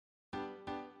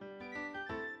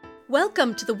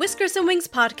Welcome to the Whiskers and Wings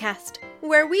podcast,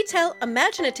 where we tell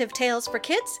imaginative tales for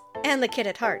kids and the kid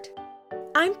at heart.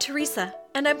 I'm Teresa,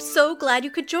 and I'm so glad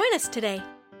you could join us today.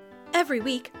 Every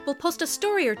week, we'll post a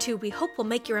story or two we hope will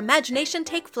make your imagination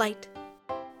take flight.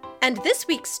 And this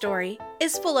week's story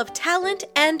is full of talent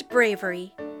and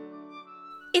bravery.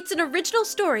 It's an original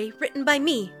story written by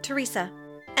me, Teresa,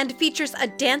 and features a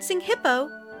dancing hippo,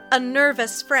 a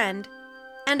nervous friend,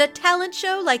 and a talent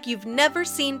show like you've never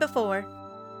seen before.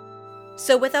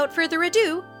 So without further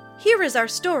ado, here is our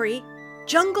story,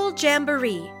 Jungle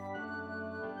Jamboree.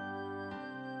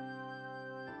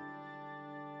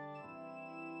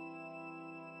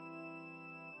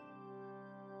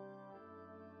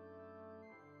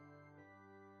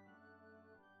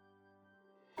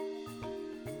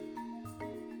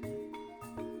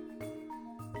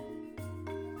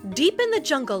 Deep in the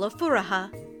jungle of Furaha,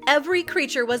 every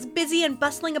creature was busy and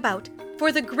bustling about,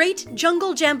 for the great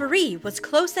Jungle Jamboree was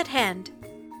close at hand.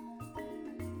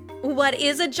 What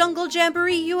is a Jungle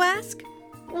Jamboree, you ask?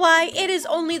 Why, it is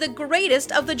only the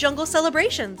greatest of the jungle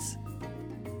celebrations.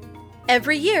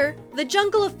 Every year, the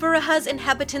jungle of Furaha's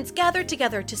inhabitants gather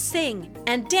together to sing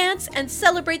and dance and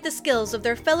celebrate the skills of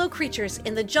their fellow creatures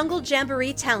in the Jungle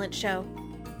Jamboree talent show.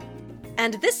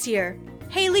 And this year,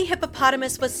 Haley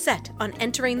Hippopotamus was set on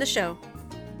entering the show.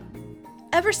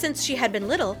 Ever since she had been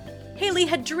little, Haley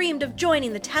had dreamed of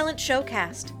joining the talent show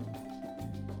cast.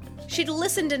 She'd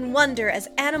listened in wonder as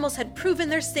animals had proven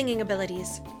their singing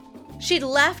abilities. She'd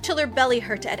laughed till her belly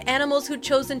hurt at animals who'd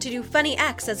chosen to do funny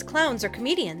acts as clowns or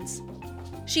comedians.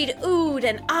 She'd oohed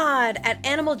and ahed at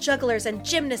animal jugglers and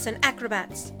gymnasts and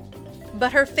acrobats.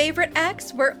 But her favorite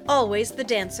acts were always the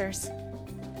dancers.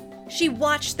 She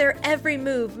watched their every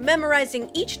move,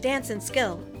 memorizing each dance and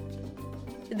skill.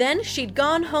 Then she'd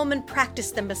gone home and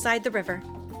practiced them beside the river.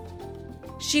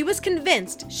 She was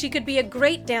convinced she could be a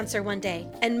great dancer one day,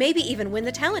 and maybe even win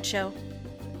the talent show.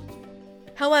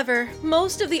 However,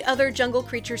 most of the other jungle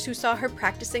creatures who saw her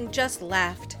practicing just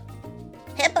laughed.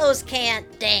 "Hippos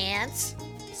can't dance,"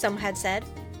 some had said.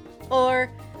 Or,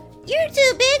 "You're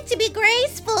too big to be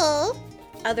graceful,"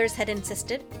 others had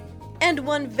insisted. And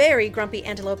one very grumpy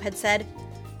antelope had said,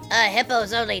 "A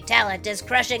hippo's only talent is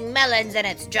crushing melons in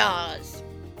its jaws."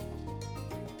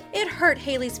 It hurt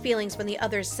Haley's feelings when the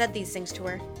others said these things to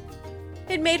her.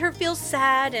 It made her feel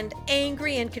sad and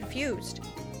angry and confused.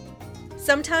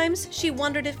 Sometimes she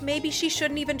wondered if maybe she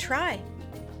shouldn't even try.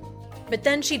 But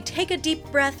then she'd take a deep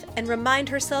breath and remind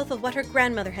herself of what her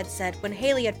grandmother had said when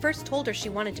Haley had first told her she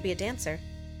wanted to be a dancer.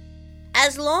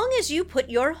 "As long as you put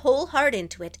your whole heart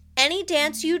into it, any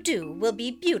dance you do will be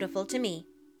beautiful to me."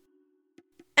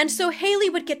 And so Haley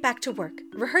would get back to work,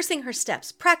 rehearsing her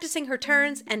steps, practicing her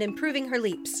turns, and improving her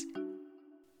leaps.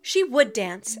 She would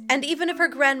dance, and even if her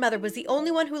grandmother was the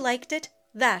only one who liked it,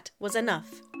 that was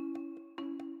enough.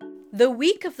 The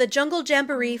week of the Jungle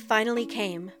Jamboree finally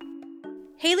came.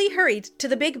 Haley hurried to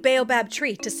the big baobab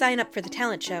tree to sign up for the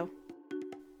talent show.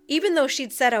 Even though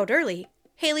she'd set out early,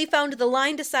 Haley found the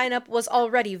line to sign up was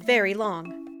already very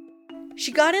long.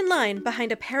 She got in line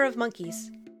behind a pair of monkeys.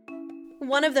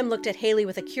 One of them looked at Haley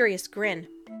with a curious grin.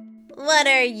 "What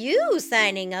are you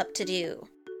signing up to do?"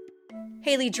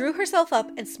 Haley drew herself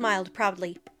up and smiled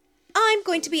proudly. "I'm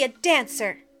going to be a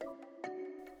dancer."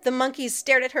 The monkeys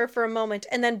stared at her for a moment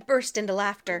and then burst into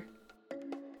laughter.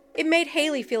 It made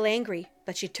Haley feel angry,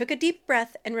 but she took a deep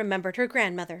breath and remembered her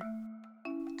grandmother.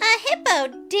 "A hippo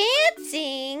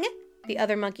dancing?" the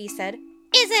other monkey said.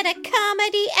 "Is it a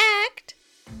comedy act?"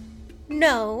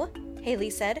 "No," Haley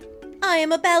said. "I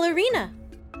am a ballerina."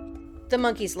 The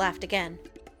monkeys laughed again.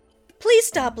 "Please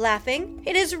stop laughing.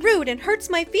 It is rude and hurts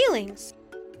my feelings."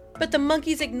 But the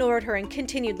monkeys ignored her and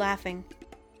continued laughing.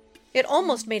 It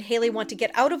almost made Haley want to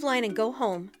get out of line and go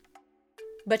home.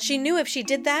 But she knew if she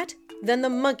did that, then the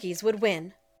monkeys would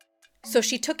win. So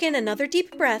she took in another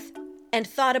deep breath and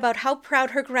thought about how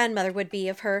proud her grandmother would be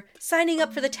of her signing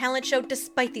up for the talent show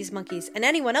despite these monkeys and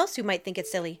anyone else who might think it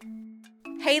silly.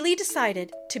 Haley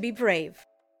decided to be brave.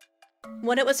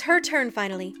 When it was her turn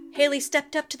finally, Haley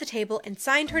stepped up to the table and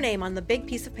signed her name on the big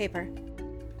piece of paper.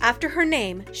 After her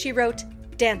name, she wrote,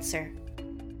 "Dancer."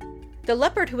 The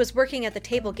leopard who was working at the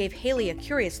table gave Haley a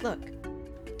curious look.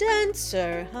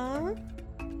 "Dancer, huh?"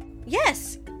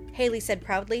 "Yes," Haley said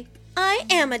proudly. "I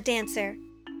am a dancer."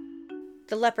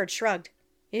 The leopard shrugged.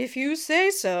 "If you say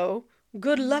so,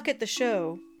 good luck at the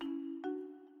show."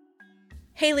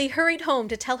 Haley hurried home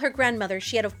to tell her grandmother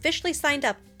she had officially signed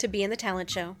up to be in the talent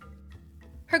show.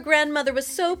 Her grandmother was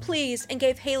so pleased and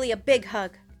gave Haley a big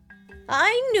hug.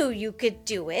 "I knew you could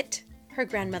do it," her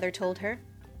grandmother told her.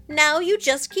 Now you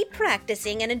just keep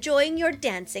practicing and enjoying your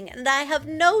dancing, and I have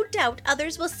no doubt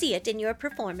others will see it in your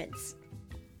performance."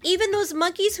 "Even those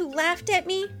monkeys who laughed at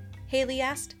me?" Haley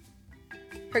asked.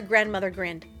 Her grandmother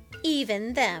grinned.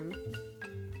 "Even them."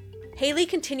 Haley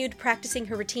continued practicing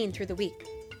her routine through the week.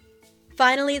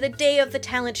 Finally, the day of the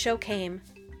talent show came.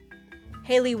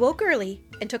 Haley woke early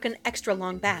and took an extra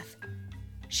long bath.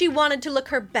 She wanted to look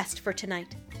her best for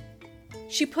tonight.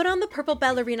 She put on the purple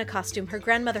ballerina costume her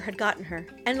grandmother had gotten her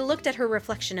and looked at her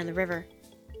reflection in the river.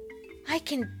 "I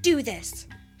can do this,"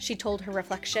 she told her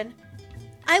reflection.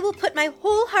 "I will put my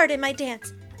whole heart in my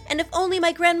dance, and if only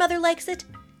my grandmother likes it,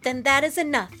 then that is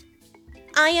enough.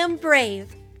 I am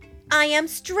brave. I am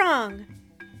strong.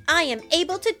 I am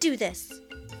able to do this."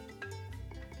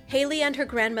 Haley and her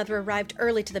grandmother arrived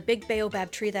early to the big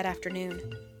baobab tree that afternoon.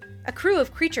 A crew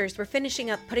of creatures were finishing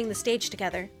up putting the stage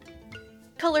together.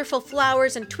 Colorful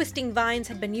flowers and twisting vines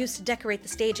had been used to decorate the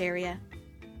stage area.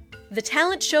 The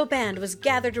talent show band was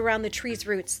gathered around the tree's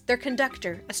roots, their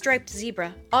conductor, a striped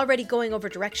zebra, already going over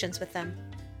directions with them.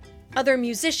 Other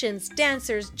musicians,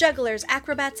 dancers, jugglers,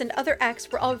 acrobats, and other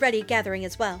acts were already gathering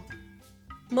as well.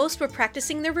 Most were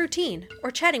practicing their routine or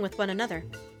chatting with one another.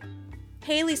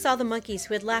 Haley saw the monkeys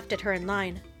who had laughed at her in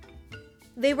line.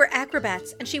 They were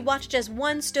acrobats, and she watched as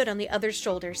one stood on the other's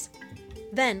shoulders.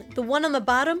 Then, the one on the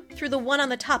bottom threw the one on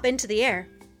the top into the air.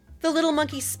 The little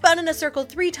monkey spun in a circle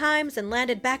 3 times and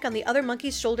landed back on the other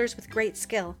monkey's shoulders with great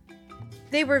skill.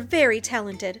 They were very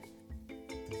talented.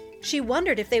 She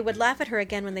wondered if they would laugh at her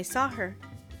again when they saw her.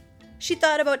 She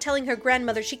thought about telling her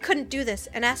grandmother she couldn't do this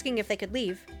and asking if they could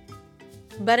leave.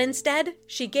 But instead,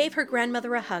 she gave her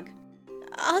grandmother a hug.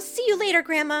 "I'll see you later,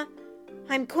 Grandma.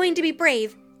 I'm going to be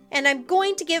brave, and I'm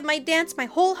going to give my dance my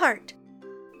whole heart."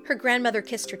 Her grandmother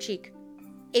kissed her cheek.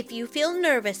 "If you feel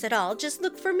nervous at all, just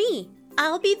look for me.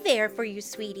 I'll be there for you,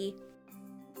 sweetie."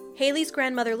 Haley's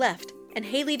grandmother left, and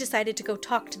Haley decided to go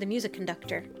talk to the music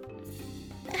conductor.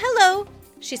 "Hello,"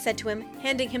 she said to him,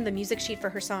 handing him the music sheet for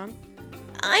her song.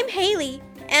 "I'm Haley,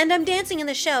 and I'm dancing in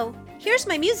the show. Here's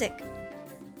my music."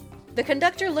 The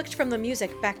conductor looked from the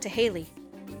music back to Haley.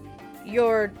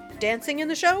 "You're dancing in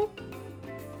the show?"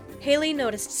 Haley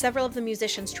noticed several of the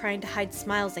musicians trying to hide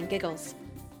smiles and giggles.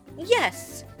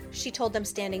 "Yes," she told them,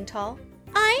 standing tall.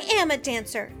 "I am a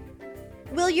dancer.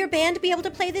 Will your band be able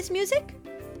to play this music?"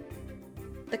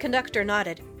 The conductor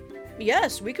nodded.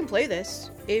 "Yes, we can play this,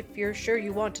 if you're sure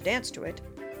you want to dance to it."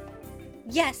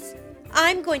 "Yes,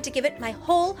 I'm going to give it my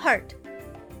whole heart."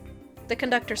 The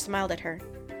conductor smiled at her.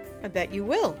 "I bet you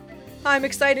will. I'm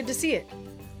excited to see it."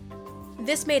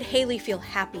 This made Haley feel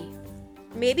happy.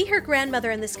 Maybe her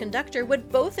grandmother and this conductor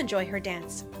would both enjoy her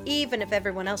dance, even if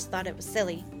everyone else thought it was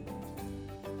silly.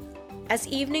 As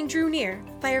evening drew near,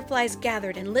 fireflies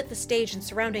gathered and lit the stage and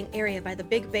surrounding area by the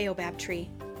big baobab tree.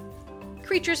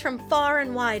 Creatures from far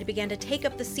and wide began to take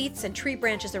up the seats and tree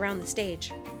branches around the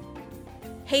stage.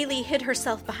 Haley hid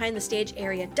herself behind the stage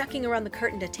area, ducking around the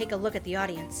curtain to take a look at the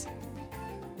audience.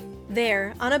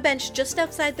 There, on a bench just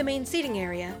outside the main seating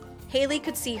area, Haley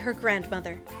could see her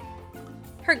grandmother.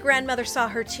 Her grandmother saw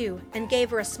her too and gave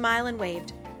her a smile and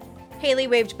waved. Haley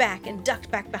waved back and ducked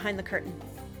back behind the curtain.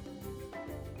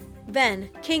 Then,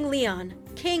 King Leon,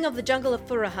 king of the jungle of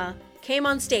Furaha, came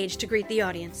on stage to greet the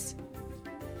audience.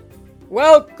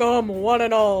 "Welcome, one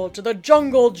and all, to the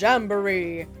Jungle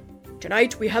Jamboree.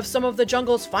 Tonight we have some of the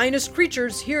jungle's finest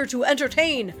creatures here to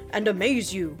entertain and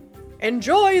amaze you.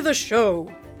 Enjoy the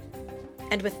show!"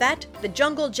 And with that, the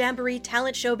Jungle Jamboree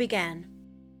talent show began.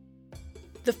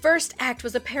 The first act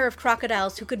was a pair of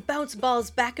crocodiles who could bounce balls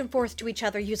back and forth to each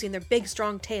other using their big,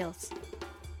 strong tails.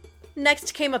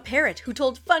 Next came a parrot who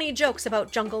told funny jokes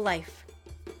about jungle life.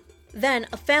 Then,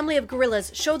 a family of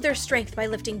gorillas showed their strength by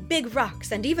lifting big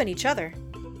rocks and even each other.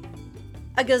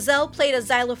 A gazelle played a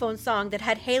xylophone song that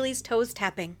had Haley's toes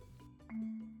tapping.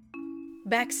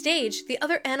 Backstage, the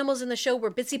other animals in the show were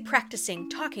busy practicing,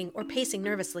 talking, or pacing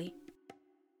nervously.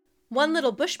 One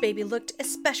little bush baby looked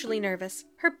especially nervous,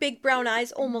 her big brown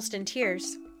eyes almost in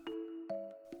tears.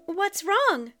 "What's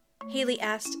wrong?" Haley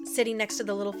asked, sitting next to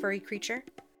the little furry creature.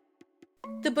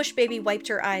 The bush baby wiped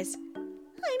her eyes.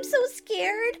 "I'm so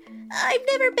scared. I've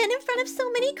never been in front of so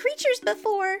many creatures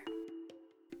before."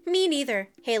 "Me neither,"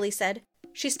 Haley said.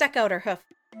 She stuck out her hoof.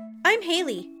 "I'm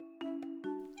Haley."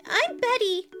 "I'm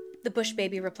Betty," the bush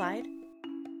baby replied.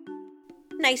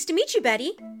 "Nice to meet you,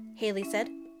 Betty," Haley said.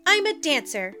 "I'm a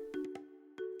dancer."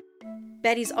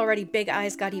 Betty's already big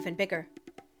eyes got even bigger.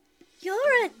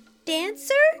 "You're a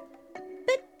dancer?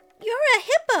 But you're a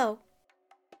hippo."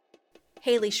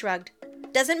 Haley shrugged.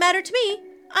 "Doesn't matter to me.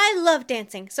 I love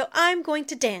dancing, so I'm going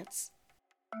to dance."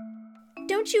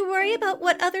 "Don't you worry about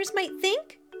what others might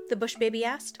think?" the Bush Baby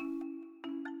asked.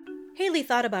 Haley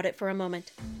thought about it for a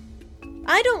moment.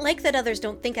 I don't like that others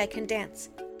don't think I can dance.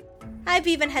 I've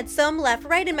even had some laugh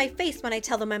right in my face when I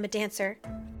tell them I'm a dancer.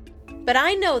 But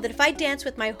I know that if I dance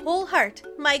with my whole heart,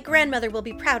 my grandmother will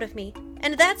be proud of me,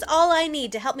 and that's all I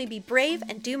need to help me be brave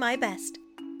and do my best.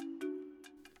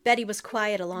 Betty was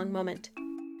quiet a long moment.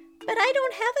 But I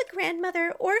don't have a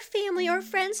grandmother or family or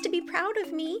friends to be proud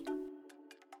of me.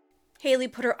 Haley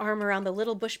put her arm around the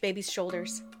little Bush Baby's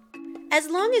shoulders. As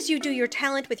long as you do your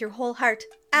talent with your whole heart,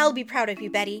 I'll be proud of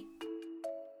you, Betty.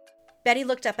 Betty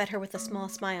looked up at her with a small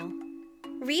smile.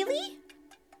 Really?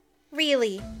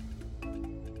 Really.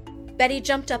 Betty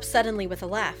jumped up suddenly with a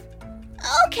laugh.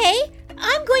 Okay,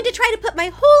 I'm going to try to put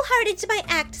my whole heart into my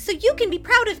act so you can be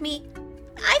proud of me.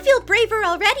 I feel braver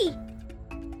already.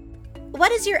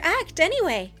 What is your act,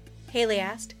 anyway? Haley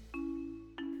asked.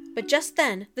 But just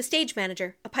then, the stage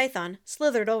manager, a python,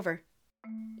 slithered over.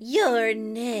 You're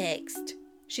next,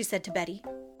 she said to Betty.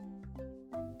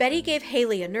 Betty gave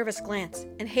Haley a nervous glance,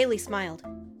 and Haley smiled.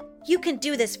 You can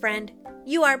do this, friend.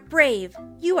 You are brave.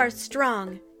 You are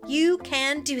strong. You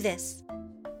can do this.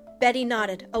 Betty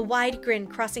nodded, a wide grin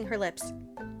crossing her lips.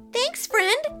 Thanks,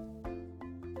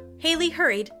 friend. Haley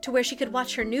hurried to where she could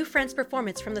watch her new friend's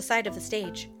performance from the side of the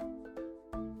stage.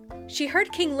 She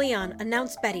heard King Leon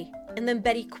announce Betty, and then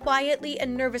Betty quietly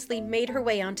and nervously made her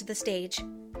way onto the stage.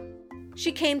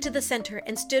 She came to the center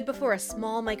and stood before a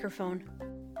small microphone.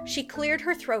 She cleared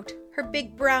her throat, her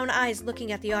big brown eyes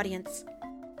looking at the audience.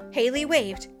 Haley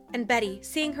waved, and Betty,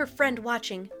 seeing her friend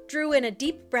watching, drew in a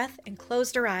deep breath and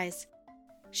closed her eyes.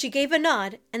 She gave a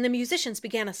nod, and the musicians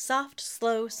began a soft,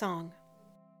 slow song.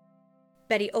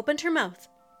 Betty opened her mouth,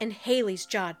 and Haley's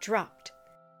jaw dropped.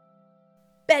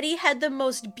 Betty had the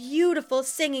most beautiful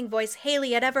singing voice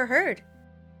Haley had ever heard.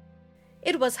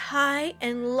 It was high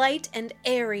and light and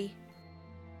airy.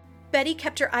 Betty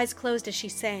kept her eyes closed as she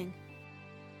sang.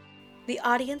 The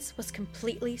audience was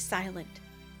completely silent.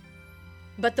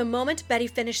 But the moment Betty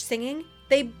finished singing,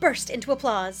 they burst into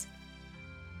applause.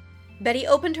 Betty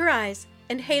opened her eyes,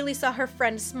 and Haley saw her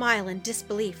friend smile in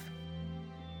disbelief.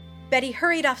 Betty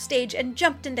hurried off stage and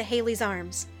jumped into Haley's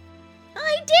arms.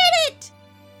 I did it!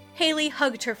 Haley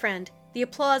hugged her friend, the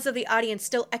applause of the audience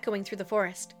still echoing through the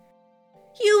forest.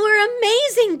 You were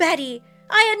amazing, Betty!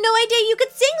 I had no idea you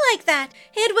could sing like that!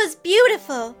 It was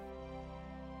beautiful!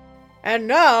 And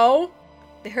now,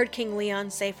 they heard King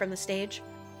Leon say from the stage,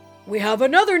 we have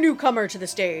another newcomer to the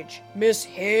stage, Miss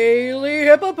Haley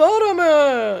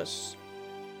Hippopotamus!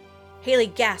 Haley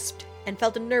gasped and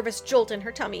felt a nervous jolt in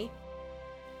her tummy.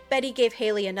 Betty gave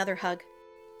Haley another hug.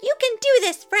 You can do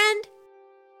this, friend!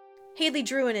 Haley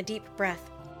drew in a deep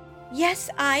breath. Yes,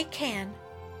 I can.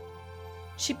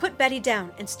 She put Betty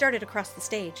down and started across the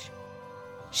stage.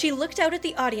 She looked out at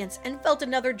the audience and felt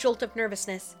another jolt of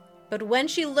nervousness. But when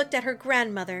she looked at her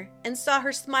grandmother and saw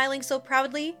her smiling so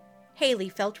proudly, Haley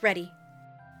felt ready.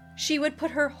 She would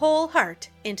put her whole heart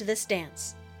into this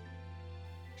dance.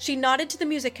 She nodded to the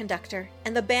music conductor,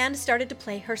 and the band started to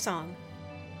play her song.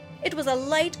 It was a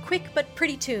light, quick, but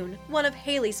pretty tune, one of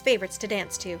Haley's favorites to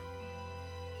dance to.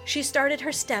 She started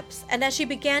her steps, and as she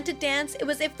began to dance, it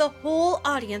was as if the whole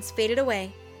audience faded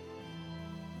away.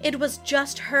 It was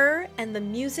just her and the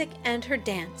music and her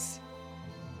dance.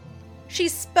 She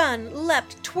spun,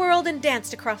 leapt, twirled, and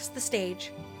danced across the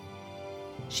stage.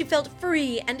 She felt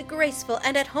free and graceful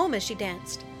and at home as she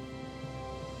danced.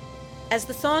 As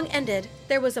the song ended,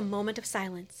 there was a moment of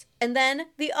silence, and then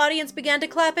the audience began to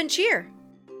clap and cheer.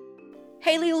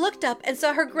 Haley looked up and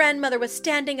saw her grandmother was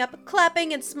standing up,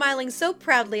 clapping and smiling so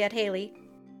proudly at Haley.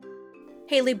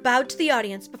 Haley bowed to the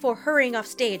audience before hurrying off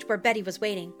stage where Betty was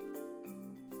waiting.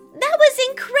 That was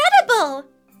incredible,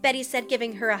 Betty said,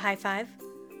 giving her a high five.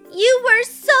 You were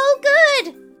so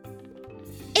good!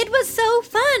 It was so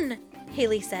fun,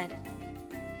 Haley said.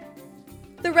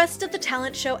 The rest of the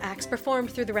talent show acts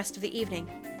performed through the rest of the evening.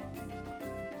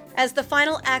 As the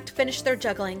final act finished their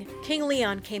juggling, King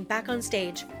Leon came back on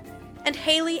stage, and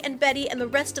Haley and Betty and the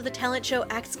rest of the talent show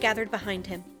acts gathered behind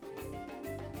him.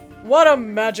 What a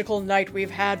magical night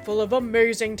we've had full of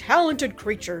amazing, talented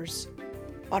creatures.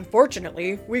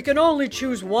 Unfortunately, we can only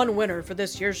choose one winner for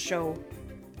this year's show.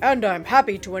 And I'm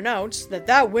happy to announce that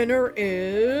that winner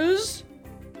is...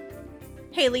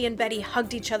 Haley and Betty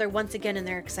hugged each other once again in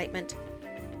their excitement.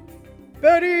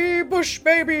 Betty Bush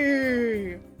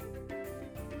Baby!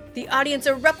 The audience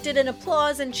erupted in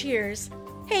applause and cheers.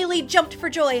 Haley jumped for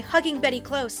joy, hugging Betty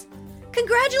close.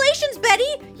 Congratulations,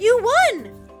 Betty! You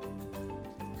won!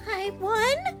 I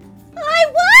won?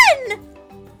 I won!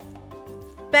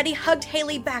 Betty hugged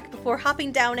Haley back before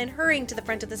hopping down and hurrying to the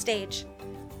front of the stage.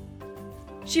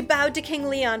 She bowed to King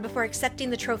Leon before accepting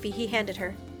the trophy he handed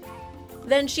her.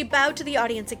 Then she bowed to the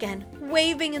audience again,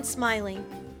 waving and smiling.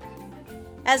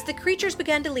 As the creatures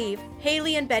began to leave,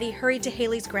 Haley and Betty hurried to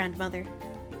Haley's grandmother.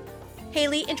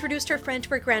 Haley introduced her friend to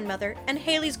her grandmother, and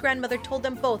Haley's grandmother told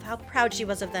them both how proud she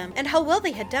was of them and how well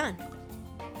they had done.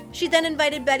 She then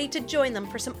invited Betty to join them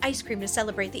for some ice cream to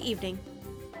celebrate the evening.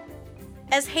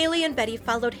 As Haley and Betty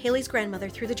followed Haley's grandmother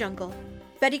through the jungle,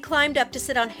 Betty climbed up to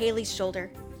sit on Haley's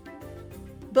shoulder.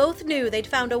 Both knew they'd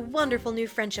found a wonderful new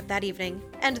friendship that evening,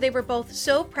 and they were both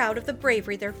so proud of the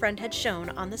bravery their friend had shown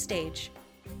on the stage.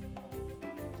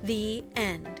 The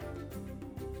end.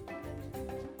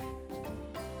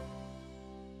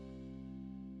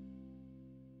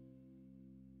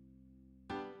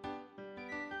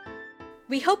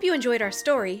 We hope you enjoyed our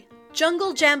story,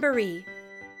 Jungle Jamboree.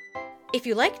 If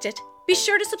you liked it, be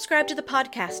sure to subscribe to the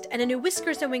podcast, and a new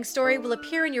Whiskers and Wings story will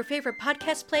appear in your favorite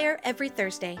podcast player every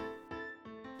Thursday.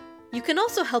 You can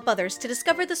also help others to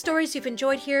discover the stories you've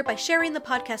enjoyed here by sharing the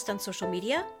podcast on social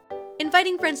media,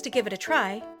 inviting friends to give it a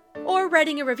try, or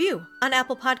writing a review on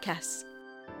Apple Podcasts.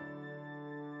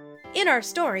 In our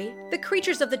story, the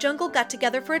creatures of the jungle got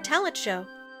together for a talent show.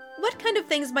 What kind of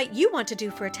things might you want to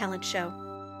do for a talent show?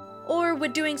 Or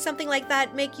would doing something like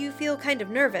that make you feel kind of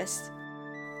nervous?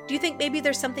 Do you think maybe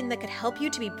there's something that could help you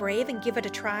to be brave and give it a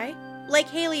try, like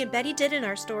Haley and Betty did in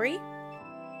our story?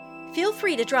 Feel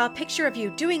free to draw a picture of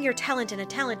you doing your talent in a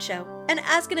talent show and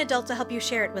ask an adult to help you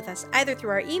share it with us, either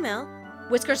through our email,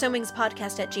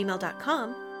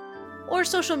 whiskersandwingspodcast@gmail.com, or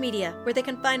social media, where they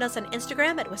can find us on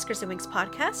Instagram at Whiskers and Wings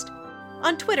Podcast,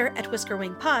 on Twitter at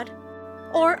WhiskerWingPod,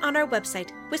 or on our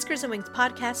website,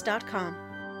 whiskersandwingspodcast.com.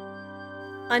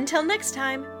 Until next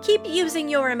time, keep using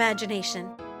your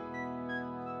imagination.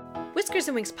 Whiskers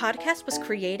and Wings Podcast was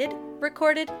created,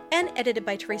 recorded, and edited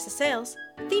by Teresa Sales.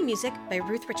 Theme music by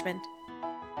Ruth Richmond.